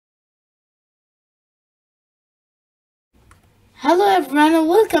Hello everyone and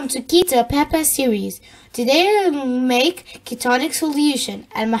welcome to Keto Papa series. Today I will make ketonic solution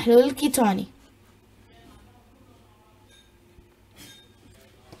المحلول الكيتوني.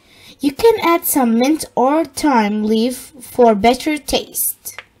 You can add some mint or thyme leaf for better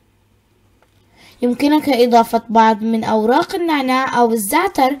taste. يمكنك إضافة بعض من أوراق النعناع أو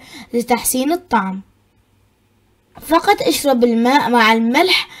الزعتر لتحسين الطعم. فقط اشرب الماء مع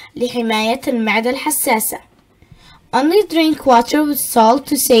الملح لحماية المعدة الحساسة. Only drink water with salt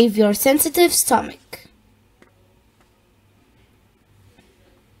to save your sensitive stomach.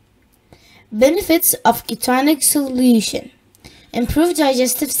 Benefits of ketonic solution: improve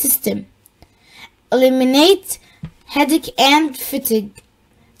digestive system, eliminate headache and fatigue,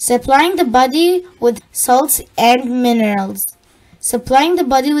 supplying the body with salts and minerals, supplying the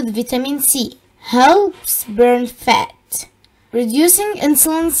body with vitamin C, helps burn fat, reducing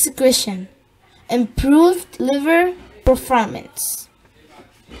insulin secretion, improved liver performance.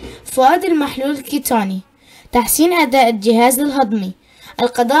 فوائد المحلول الكيتوني: تحسين أداء الجهاز الهضمي،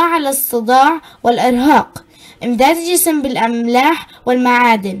 القضاء على الصداع والإرهاق، امداد الجسم بالأملاح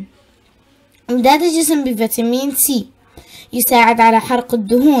والمعادن، امداد الجسم بفيتامين سي، يساعد على حرق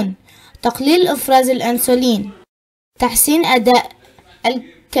الدهون، تقليل إفراز الانسولين، تحسين أداء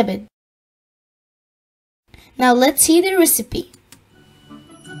الكبد. Now let's see the recipe.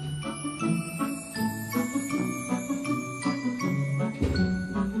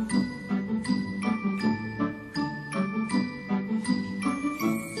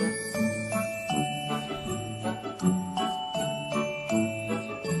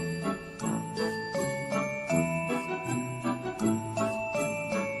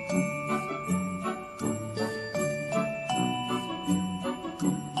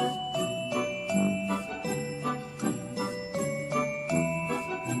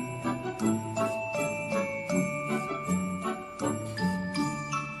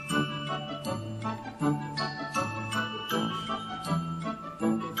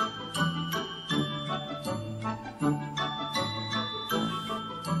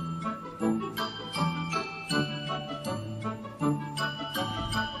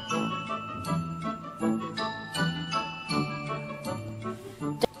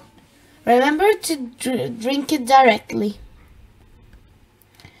 Remember to drink it directly.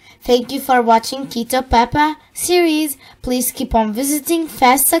 Thank you for watching Keto Papa series. Please keep on visiting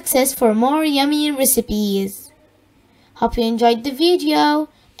Fast Success for more yummy recipes. Hope you enjoyed the video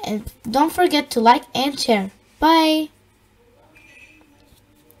and don't forget to like and share. Bye.